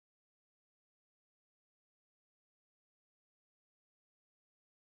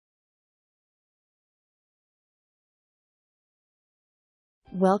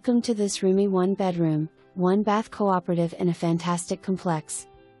Welcome to this roomy 1-bedroom, 1-bath cooperative in a fantastic complex.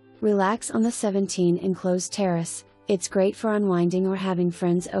 Relax on the 17-enclosed terrace. It's great for unwinding or having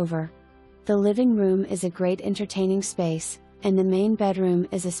friends over. The living room is a great entertaining space, and the main bedroom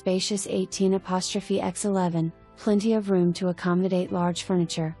is a spacious 18x11, plenty of room to accommodate large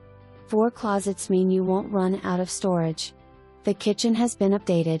furniture. 4 closets mean you won't run out of storage. The kitchen has been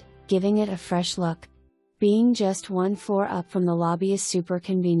updated, giving it a fresh look. Being just 1 floor up from the lobby is super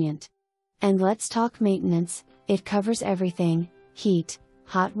convenient. And let's talk maintenance. It covers everything: heat,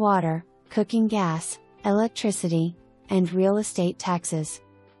 hot water, cooking gas, electricity, and real estate taxes.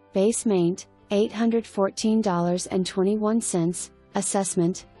 Base Maint, $814.21,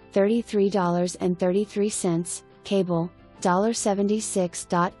 assessment, $33.33, cable,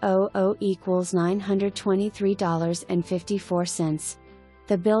 $76.00 equals $923.54.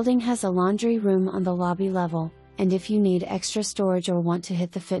 The building has a laundry room on the lobby level, and if you need extra storage or want to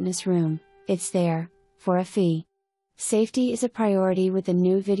hit the fitness room, it's there, for a fee. Safety is a priority with the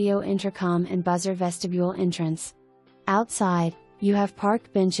new video intercom and buzzer vestibule entrance. Outside, you have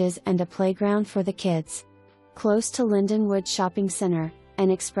park benches and a playground for the kids. Close to Lindenwood Shopping Center,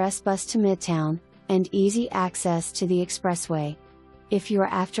 an express bus to Midtown, and easy access to the expressway. If you're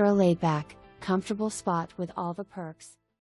after a laid-back, comfortable spot with all the perks,